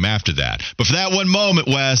single game after that. But for that one moment,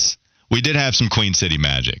 Wes, we did have some Queen City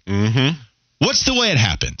magic. Mm-hmm. What's the way it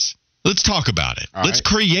happens? Let's talk about it. Let's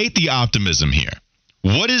create the optimism here.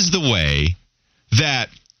 What is the way that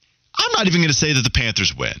 – I'm not even going to say that the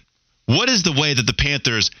Panthers win. What is the way that the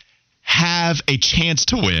Panthers have a chance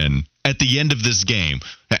to win at the end of this game?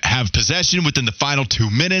 Have possession within the final 2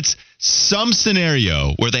 minutes, some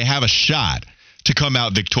scenario where they have a shot to come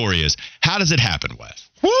out victorious. How does it happen, Wes?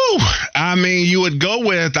 Woo! I mean, you would go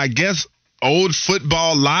with, I guess, old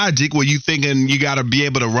football logic where you thinking you got to be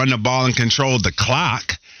able to run the ball and control the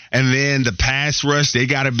clock. And then the pass rush, they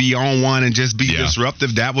got to be on one and just be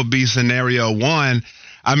disruptive. That would be scenario one.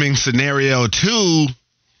 I mean, scenario two,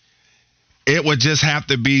 it would just have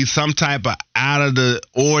to be some type of out of the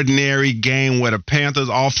ordinary game where the Panthers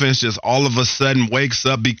offense just all of a sudden wakes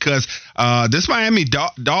up, because this Miami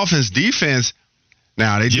Dolphins defense,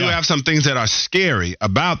 now they do have some things that are scary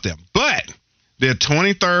about them, but they're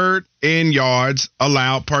 23rd in yards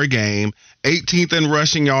allowed per game, 18th in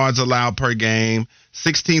rushing yards allowed per game,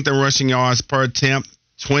 16th in rushing yards per attempt,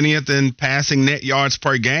 20th in passing net yards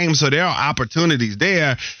per game. So there are opportunities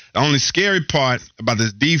there. The only scary part about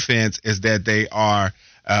this defense is that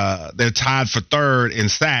they're tied for third in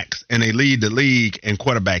sacks, and they lead the league in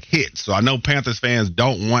quarterback hits. So I know Panthers fans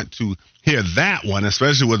don't want to hear that one,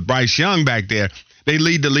 especially with Bryce Young back there. They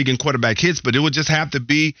lead the league in quarterback hits, but it would just have to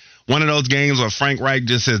be one of those games where Frank Reich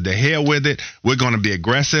just says, the hell with it. We're going to be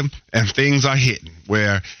aggressive, and things are hitting,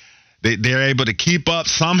 where they're able to keep up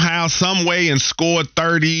somehow, some way, and score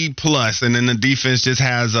 30+, and then the defense just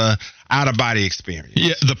has a out-of-body experience.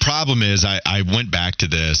 Yeah, the problem is I went back to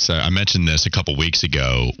this. I mentioned this a couple weeks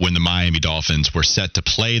ago when the Miami Dolphins were set to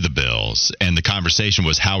play the Bills, and the conversation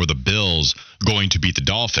was, how are the Bills going to beat the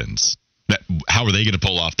Dolphins? How are they going to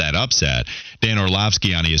pull off that upset? Dan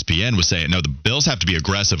Orlovsky on ESPN was saying, no, the Bills have to be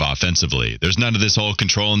aggressive offensively. There's none of this whole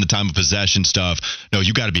control in the time of possession stuff. No,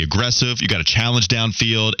 you got to be aggressive. You got to challenge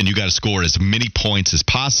downfield, and you got to score as many points as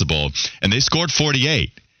possible. And they scored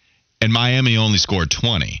 48, and Miami only scored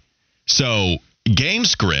 20. So game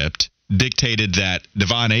script dictated that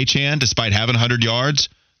Devon Achane, despite having 100 yards,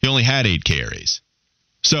 he only had 8 carries.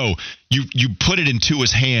 So you put it in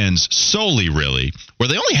Tua's hands solely, really, where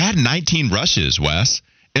they only had 19 rushes, Wes,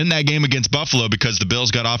 in that game against Buffalo because the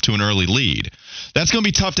Bills got off to an early lead. That's going to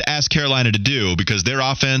be tough to ask Carolina to do because their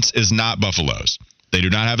offense is not Buffalo's. They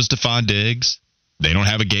do not have a Stephon Diggs. They don't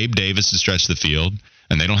have a Gabe Davis to stretch the field,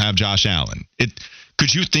 and they don't have Josh Allen.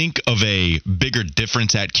 Could you think of a bigger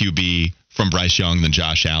difference at QB from Bryce Young than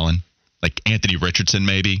Josh Allen? Like Anthony Richardson,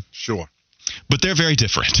 maybe? Sure. But they're very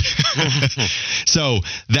different. So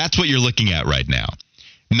that's what you're looking at right now.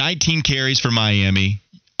 19 carries for Miami.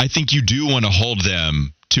 I think you do want to hold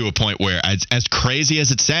them to a point where, as crazy as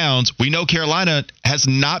it sounds, we know Carolina has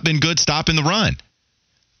not been good stopping the run.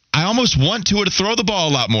 I almost want Tua to throw the ball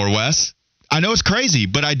a lot more, Wes. I know it's crazy,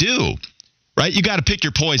 but I do. Right? You got to pick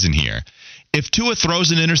your poison here. If Tua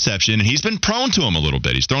throws an interception, and he's been prone to them a little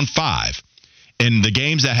bit, he's thrown 5. In the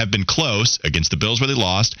games that have been close, against the Bills where they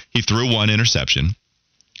lost, he threw 1 interception.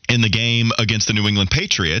 In the game against the New England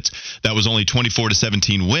Patriots, that was only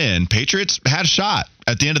 24-17 win. Patriots had a shot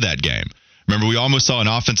at the end of that game. Remember, we almost saw an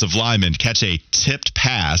offensive lineman catch a tipped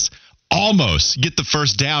pass, almost get the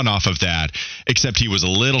first down off of that, except he was a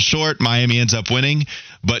little short. Miami ends up winning,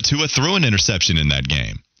 but Tua threw an interception in that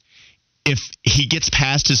game. If he gets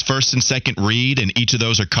past his first and second read and each of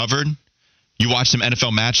those are covered, you watch some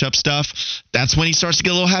NFL matchup stuff, that's when he starts to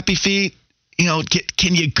get a little happy feet. You know,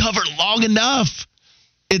 can you cover long enough?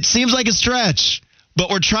 It seems like a stretch,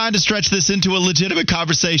 but we're trying to stretch this into a legitimate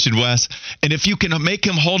conversation, Wes. And if you can make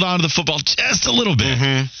him hold on to the football just a little bit,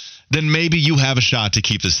 then maybe you have a shot to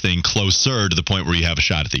keep this thing closer to the point where you have a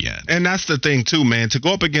shot at the end. And that's the thing, too, man. To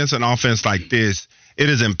go up against an offense like this, it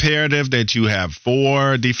is imperative that you have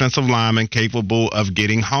 4 defensive linemen capable of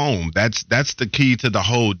getting home. That's the key to the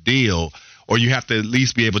whole deal. Or you have to at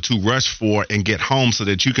least be able to rush 4 and get home so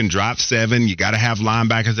that you can drop 7. You got to have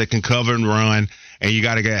linebackers that can cover and run, and you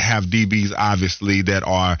got to have DBs, obviously, that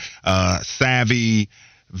are savvy,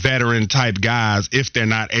 veteran-type guys if they're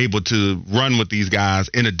not able to run with these guys,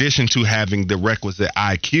 in addition to having the requisite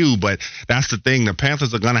IQ. But that's the thing. The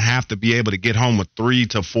Panthers are going to have to be able to get home with 3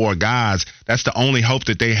 to 4 guys. That's the only hope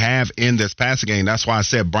that they have in this passing game. That's why I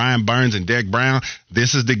said Brian Burns and Derek Brown,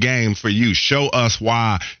 this is the game for you. Show us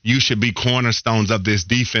why you should be cornerstones of this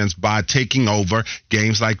defense by taking over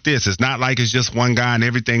games like this. It's not like it's just one guy and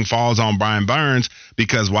everything falls on Brian Burns,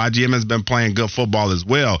 because YGM has been playing good football as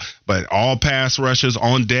well. But all pass rushers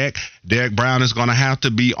on deck. Derek Brown is going to have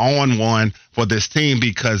to be on one for this team,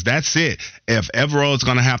 because that's it. If Evero's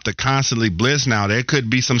going to have to constantly blitz now, there could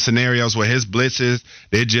be some scenarios where his blitzes,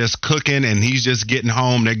 they're just cooking and he's just getting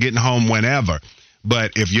home. They're getting home whenever.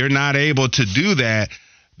 But if you're not able to do that,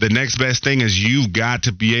 the next best thing is you've got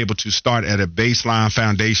to be able to start at a baseline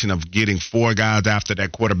foundation of getting 4 guys after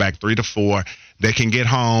that quarterback, 3 to 4, that can get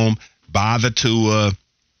home, bother Tua,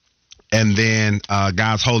 and then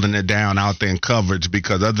guys holding it down out there in coverage,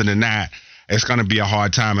 because other than that, it's going to be a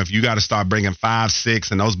hard time. If you got to start bringing 5,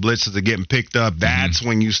 6, and those blitzes are getting picked up, that's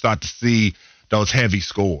when you start to see those heavy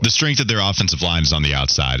scores. The strength of their offensive line is on the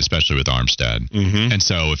outside, especially with Armstead. Mm-hmm. And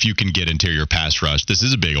so if you can get interior pass rush, this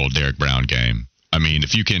is a big old Derek Brown game. I mean,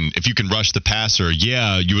 if you can rush the passer,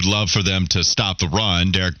 yeah, you would love for them to stop the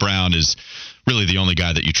run. Derek Brown is really the only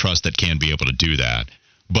guy that you trust that can be able to do that.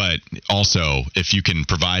 But also, if you can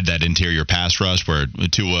provide that interior pass rush where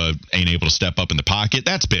Tua ain't able to step up in the pocket,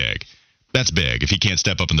 that's big. That's big. If he can't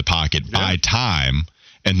step up in the pocket, buy time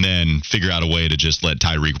and then figure out a way to just let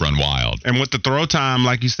Tyreek run wild. And with the throw time,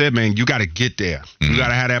 like you said, man, you got to get there. You got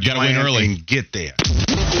to have that plan early and get there.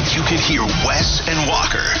 You can hear Wes and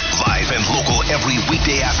Walker live and local every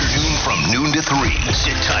weekday afternoon from noon to 3.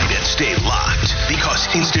 Sit tight and stay locked because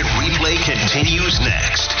Instant Replay continues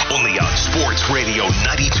next. Only on Sports Radio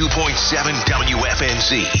 92.7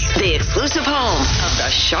 WFNZ. The exclusive home of the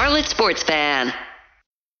Charlotte Sports Fan.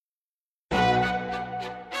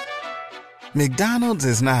 McDonald's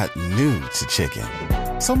is not new to chicken.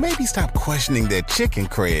 So maybe stop questioning their chicken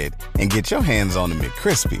cred and get your hands on the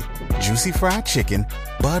McCrispy. Juicy fried chicken,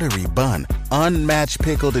 buttery bun, unmatched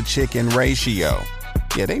pickle to chicken ratio.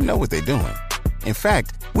 Yeah, they know what they're doing. In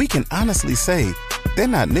fact, we can honestly say they're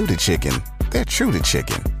not new to chicken. They're true to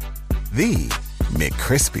chicken. The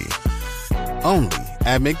McCrispy. Only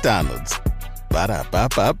at McDonald's.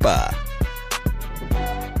 Ba-da-ba-ba-ba.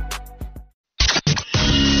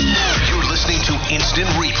 To Instant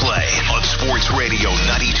Replay on Sports Radio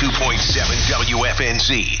 92.7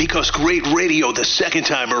 WFNZ. Because great radio the second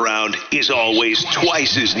time around is always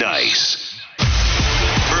twice as nice.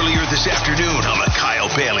 Earlier this afternoon on the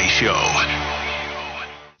Kyle Bailey Show.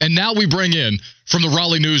 And now we bring in, from the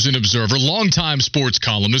Raleigh News and Observer, longtime sports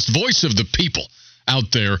columnist, voice of the people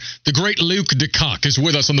out there, the great Luke DeCock is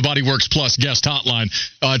with us on the Bodyworks Plus guest hotline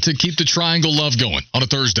to keep the triangle love going on a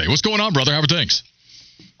Thursday. What's going on, brother? How are things?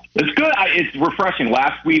 It's good. It's refreshing.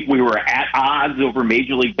 Last week we were at odds over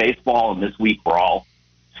Major League Baseball, and this week we're all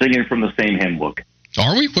singing from the same hymn book.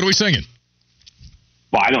 Are we? What are we singing?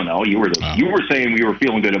 Well, I don't know. You were saying we were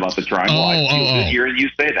feeling good about the triangle. I feel good hearing you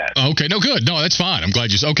say that. Okay, no, good. No, that's fine. I'm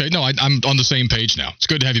glad you. Okay, no, I'm on the same page now. It's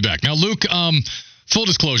good to have you back. Now, Luke. Full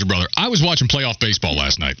disclosure, brother. I was watching playoff baseball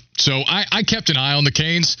last night, so I kept an eye on the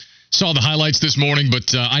Canes. Saw the highlights this morning,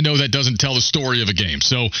 but I know that doesn't tell the story of a game.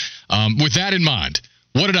 So, with that in mind.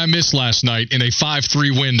 What did I miss last night in a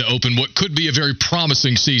 5-3 win to open what could be a very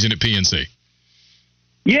promising season at PNC?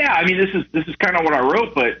 Yeah, I mean, this is kind of what I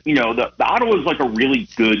wrote, but, you know, the Ottawa's like a really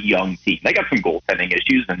good young team. They got some goaltending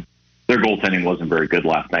issues, and their goaltending wasn't very good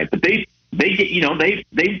last night. But they get, you know, they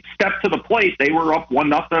stepped to the plate. They were up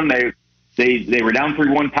 1-0. They were down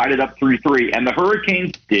 3-1, tied it up 3-3. And the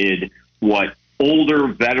Hurricanes did what older,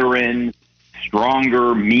 veteran,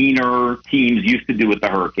 stronger, meaner teams used to do with the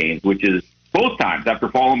Hurricanes, which is both times after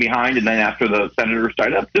falling behind and then after the Senators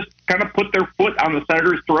started up, just kind of put their foot on the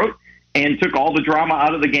Senators' throat and took all the drama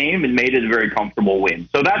out of the game and made it a very comfortable win.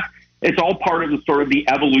 So it's all part of the sort of the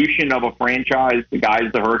evolution of a franchise. The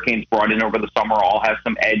guys the Hurricanes brought in over the summer all have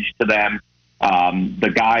some edge to them.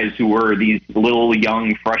 The guys who were these little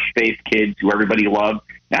young, fresh-faced kids who everybody loved,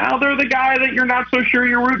 now they're the guy that you're not so sure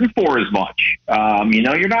you're rooting for as much. You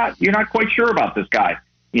know, you're not quite sure about this guy.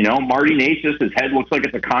 You know, Marty Necas, his head looks like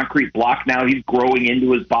it's a concrete block now. He's growing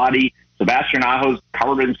into his body. Sebastian Aho's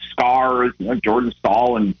covered in scars. You know, Jordan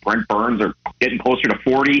Stahl and Brent Burns are getting closer to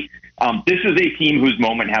 40. This is a team whose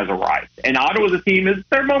moment has arrived. And Ottawa's a team,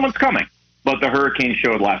 their moment's coming. But the Hurricanes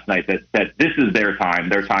showed last night that this is their time.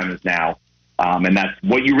 Their time is now. And that's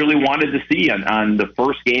what you really wanted to see on the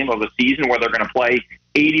first game of a season where they're going to play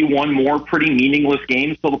 81 more pretty meaningless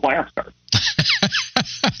games till the playoffs start.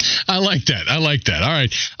 I like that. All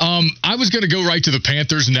right. I was going to go right to the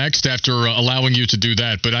Panthers next after allowing you to do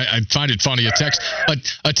that, but I find it funny. A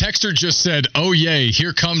texter just said, "Oh, yay,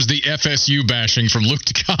 here comes the FSU bashing from Luke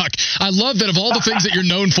DeCock." I love that of all the things that you're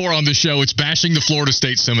known for on the show, it's bashing the Florida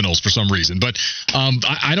State Seminoles for some reason. But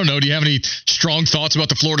I don't know. Do you have any strong thoughts about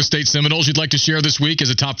the Florida State Seminoles you'd like to share this week as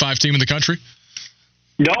a top 5 team in the country?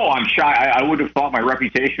 No, I'm shy. I would have thought my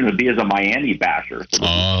reputation would be as a Miami basher.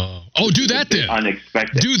 So do that then.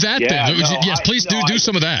 Unexpected. Do that then. No, yes, please do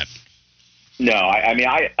some of that. No, I mean,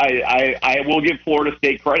 I will give Florida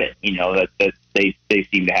State credit. You know that they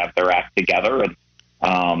seem to have their act together,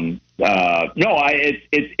 and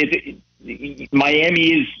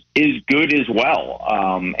Miami is good as well.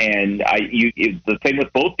 And the thing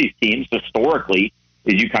with both these teams historically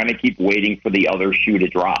is you kind of keep waiting for the other shoe to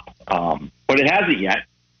drop, but it hasn't yet.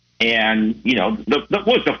 And you know,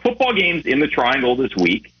 the football games in the Triangle this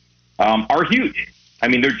week are huge. I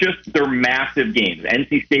mean, they're massive games.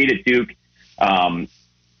 NC State at Duke.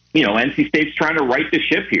 NC State's trying to right the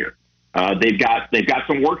ship here. They've got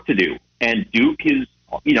some work to do, and Duke is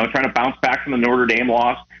trying to bounce back from the Notre Dame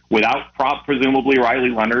loss without presumably Riley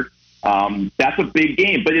Leonard. That's a big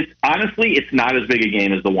game, but it's not as big a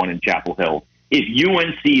game as the one in Chapel Hill. If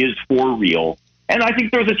UNC is for real, and I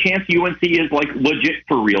think there's a chance UNC is like legit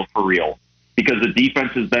for real, because the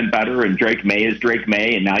defense has been better and Drake May is Drake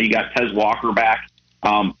May, and now you got Tez Walker back.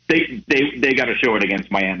 They got to show it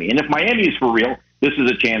against Miami, and if Miami is for real, this is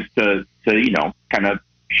a chance to kind of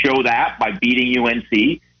show that by beating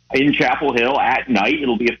UNC in Chapel Hill at night.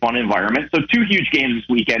 It'll be a fun environment. So 2 huge games this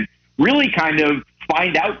weekend, really kind of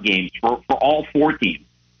find out games for all 4 teams.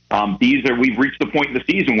 We've reached the point in the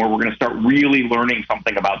season where we're going to start really learning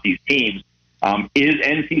something about these teams. Is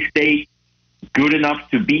NC State good enough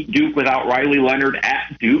to beat Duke without Riley Leonard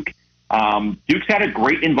at Duke? Duke's had a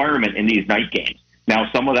great environment in these night games. Now,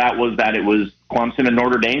 some of that was that it was Clemson and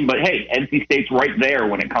Notre Dame, but hey, NC State's right there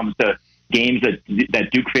when it comes to games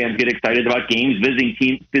that Duke fans get excited about, games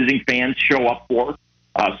visiting fans show up for.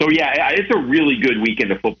 It's a really good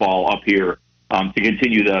weekend of football up here to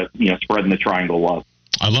continue the spreading the triangle love.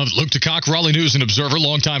 I love it. Luke DeCock, Raleigh News and Observer,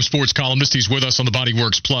 longtime sports columnist. He's with us on the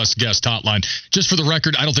Bodyworks Plus guest hotline. Just for the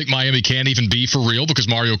record, I don't think Miami can even be for real because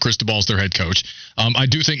Mario Cristobal's their head coach. I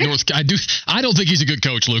do think I don't think he's a good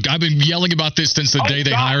coach, Luke. I've been yelling about this since the day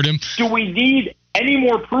they hired him. Do we need any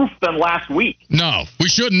more proof than last week? No, we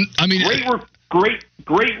shouldn't. I mean,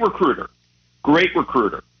 great recruiter. Great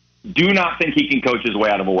recruiter. Do not think he can coach his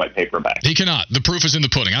way out of a wet paper bag. He cannot. The proof is in the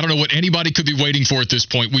pudding. I don't know what anybody could be waiting for at this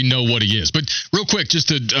point. We know what he is. But real quick, just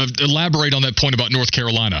to elaborate on that point about North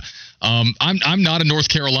Carolina. I'm not a North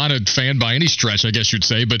Carolina fan by any stretch, I guess you'd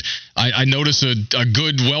say, but I notice a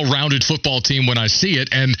good, well-rounded football team when I see it,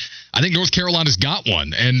 and I think North Carolina's got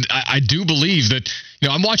one. And I do believe that,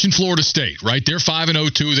 I'm watching Florida State, right? They're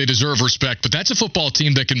 5-0-2. They deserve respect, but that's a football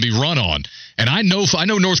team that can be run on. And I know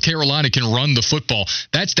North Carolina can run the football.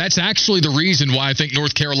 That's actually the reason why I think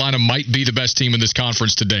North Carolina might be the best team in this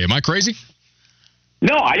conference today. Am I crazy?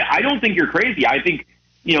 No, I don't think you're crazy. I think,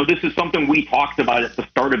 this is something we talked about at the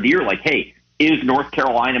start of the year. Like, hey, is North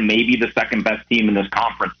Carolina maybe the second best team in this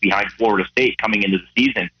conference behind Florida State coming into the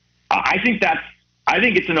season? I think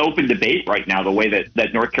it's an open debate right now, the way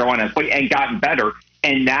that North Carolina has played and gotten better.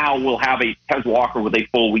 And now we'll have a Tez Walker with a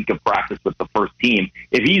full week of practice with the first team.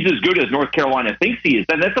 If he's as good as North Carolina thinks he is,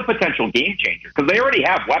 then that's a potential game changer because they already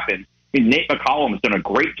have weapons. I mean, Nate McCollum has done a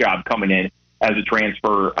great job coming in as a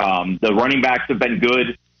transfer. The running backs have been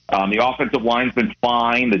good. The offensive line's been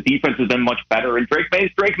fine. The defense has been much better. And Drake May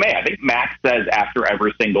is Drake May. I think Max says after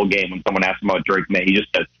every single game when someone asks him about Drake May, he just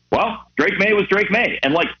says, well, Drake May was Drake May.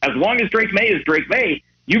 And, as long as Drake May is Drake May,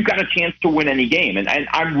 you've got a chance to win any game. And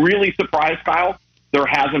I'm really surprised, Kyle, there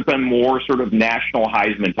hasn't been more sort of national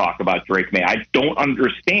Heisman talk about Drake May. I don't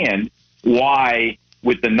understand why,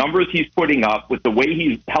 with the numbers he's putting up, with the way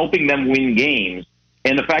he's helping them win games,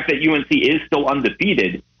 and the fact that UNC is still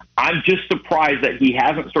undefeated, I'm just surprised that he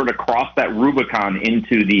hasn't sort of crossed that Rubicon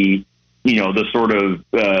into the sort of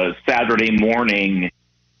Saturday morning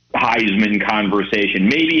Heisman conversation.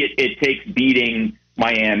 Maybe it takes beating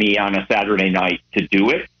Miami on a Saturday night to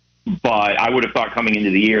do it. But I would have thought coming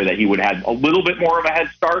into the year that he would have had a little bit more of a head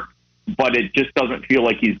start, but it just doesn't feel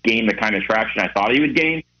like he's gained the kind of traction I thought he would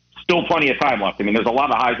gain. Still plenty of time left. I mean, there's a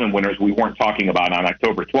lot of Heisman winners we weren't talking about on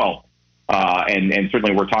October 12th, and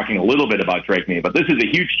certainly we're talking a little bit about Drake May, but this is a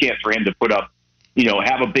huge chance for him to put up,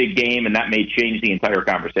 have a big game, and that may change the entire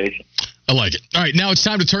conversation. I like it. All right, now it's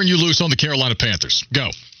time to turn you loose on the Carolina Panthers.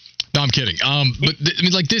 Go. No, I'm kidding.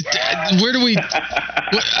 This. Where do we?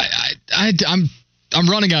 I'm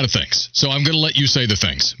running out of things, so I'm going to let you say the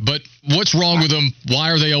things. But what's wrong with them? Why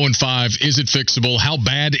are they 0-5? Is it fixable? How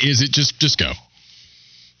bad is it? Just go.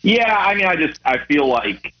 Yeah, I mean, I feel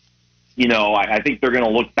like, I think they're going to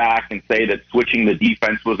look back and say that switching the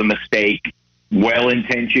defense was a mistake,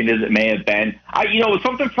 well-intentioned as it may have been. It was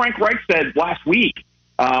something Frank Reich said last week,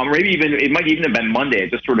 or maybe it might even have been Monday.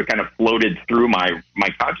 It just sort of kind of floated through my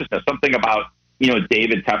consciousness. Something about,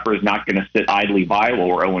 David Tepper is not going to sit idly by while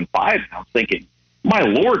we're 0-5. And I was thinking, my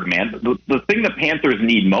Lord, man, the thing the Panthers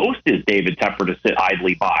need most is David Tepper to sit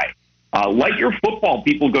idly by. Let your football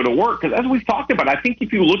people go to work. Because as we've talked about, I think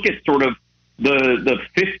if you look at sort of the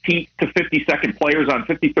 15th to 52nd players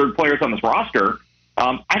 53rd players on this roster,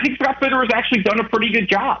 I think Scott Fitter has actually done a pretty good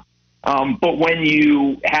job. But when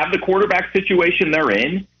you have the quarterback situation they're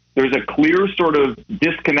in, there's a clear sort of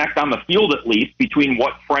disconnect on the field, at least, between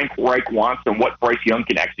what Frank Reich wants and what Bryce Young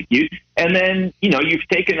can execute. And then, you've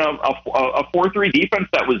taken a 4-3 defense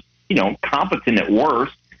that was, competent at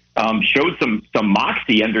worst, showed some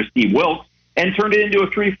moxie under Steve Wilkes, and turned it into a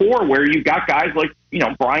 3-4 where you've got guys like,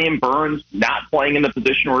 Brian Burns not playing in the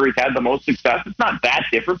position where he's had the most success. It's not that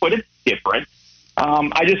different, but it's different.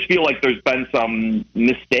 I just feel like there's been some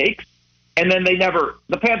mistakes. And then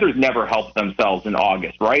the Panthers never help themselves in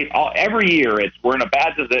August, right? Every year we're in a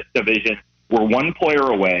bad division. We're one player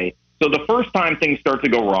away. So the first time things start to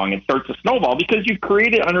go wrong, it starts to snowball because you've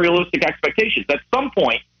created unrealistic expectations. At some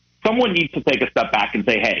point, someone needs to take a step back and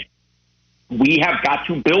say, hey, we have got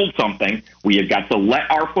to build something. We have got to let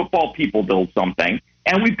our football people build something.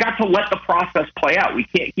 And we've got to let the process play out. We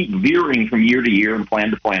can't keep veering from year to year and plan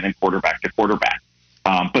to plan and quarterback to quarterback.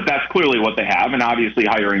 But that's clearly what they have. And obviously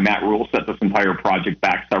hiring Matt Rule set this entire project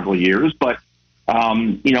back several years. But,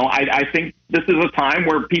 I think this is a time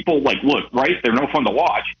where people look, right? They're no fun to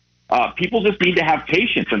watch. People just need to have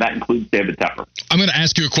patience, and that includes David Tepper. I'm going to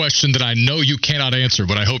ask you a question that I know you cannot answer,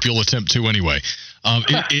 but I hope you'll attempt to anyway.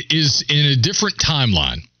 It is in a different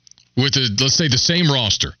timeline with, let's say, the same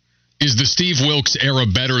roster. Is the Steve Wilks era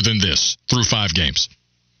better than this through 5 games?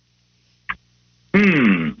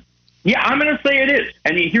 Yeah, I'm going to say it is.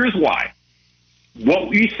 I mean, here's why. What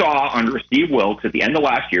we saw under Steve Wilks at the end of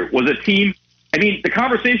last year was a team. I mean, the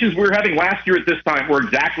conversations we were having last year at this time were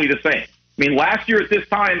exactly the same. I mean, last year at this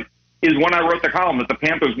time is when I wrote the column that the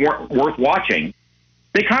Panthers weren't worth watching.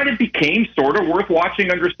 They kind of became sort of worth watching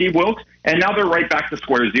under Steve Wilks, and now they're right back to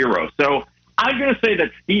square zero. So I'm going to say that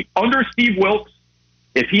under Steve Wilks,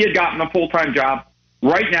 if he had gotten a full-time job,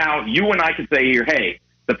 right now you and I could say here, hey,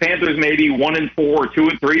 the Panthers may be 1-4 or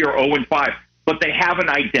 2-3 or 0-5, but they have an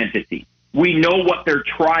identity. We know what they're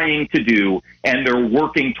trying to do, and they're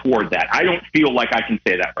working toward that. I don't feel like I can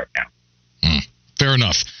say that right now. Fair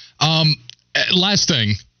enough. Last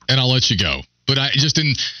thing, and I'll let you go. But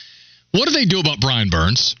what do they do about Brian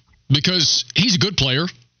Burns? Because he's a good player,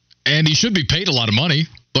 and he should be paid a lot of money,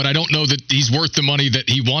 but I don't know that he's worth the money that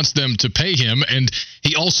he wants them to pay him, and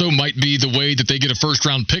he also might be the way that they get a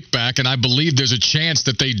first-round pick back, and I believe there's a chance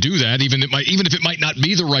that they do that, even if it might not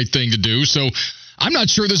be the right thing to do. So I'm not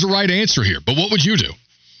sure there's a right answer here, but what would you do?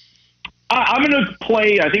 I'm going to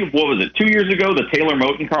play, I think, 2 years ago, the Taylor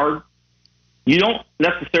Moton card. You don't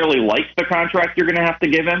necessarily like the contract you're going to have to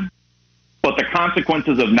give him, but the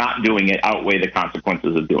consequences of not doing it outweigh the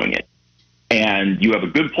consequences of doing it. And you have a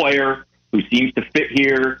good player who seems to fit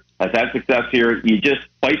here, has had success here. You just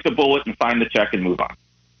bite the bullet and sign the check and move on.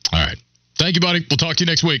 All right. Thank you, buddy. We'll talk to you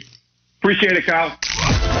next week. Appreciate it, Kyle.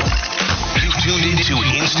 You tuned into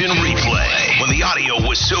Instant Replay. When the audio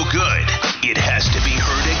was so good, it has to be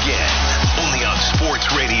heard again. Only on Sports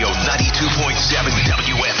Radio 92.7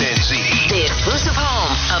 WFNZ. The exclusive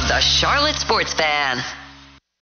home of the Charlotte Sports Fan.